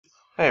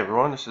Hey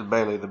everyone, this is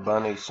Bailey the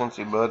Bunny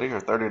Cincy Buddy,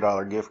 or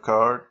 $30 gift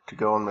card to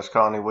go on Miss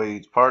Connie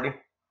Weed's party.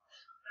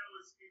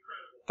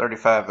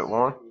 35 at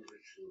 1.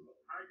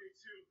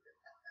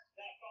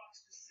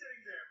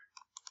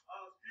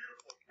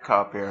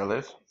 Copy our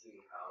list.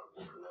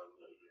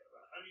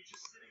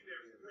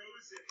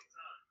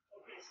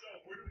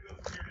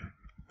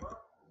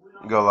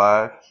 Go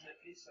live.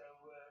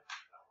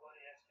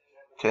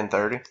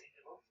 10:30.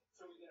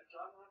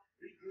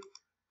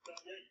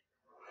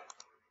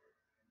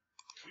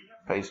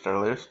 Paste our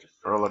list.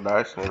 Roll a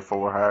dice. Need a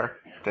 4 higher.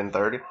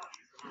 10:30.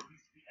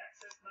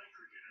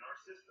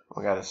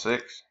 We got a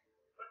 6.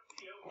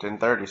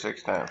 10:30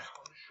 6 times.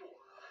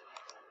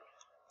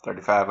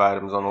 35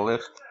 items on the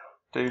list.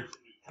 2,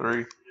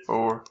 3,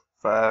 4,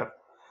 5.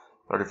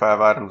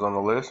 35 items on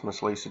the list.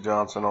 Miss Lisa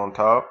Johnson on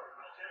top.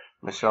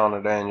 Miss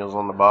Shauna Daniels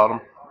on the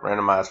bottom.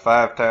 Randomized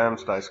 5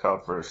 times. Dice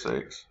called for a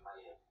 6.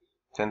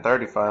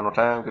 10:30 final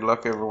time. Good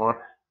luck everyone.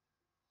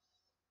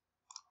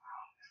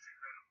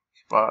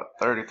 Spot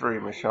 33,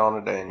 Miss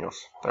Shauna Daniels.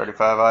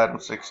 35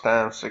 items, 6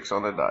 times, 6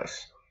 on the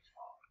dice.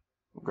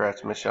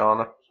 Congrats, Miss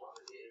Shauna.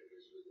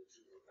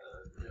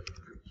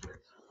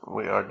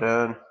 We are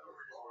done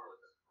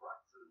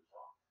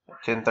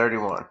at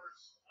 10:31.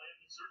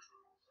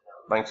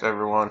 Thanks,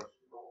 everyone.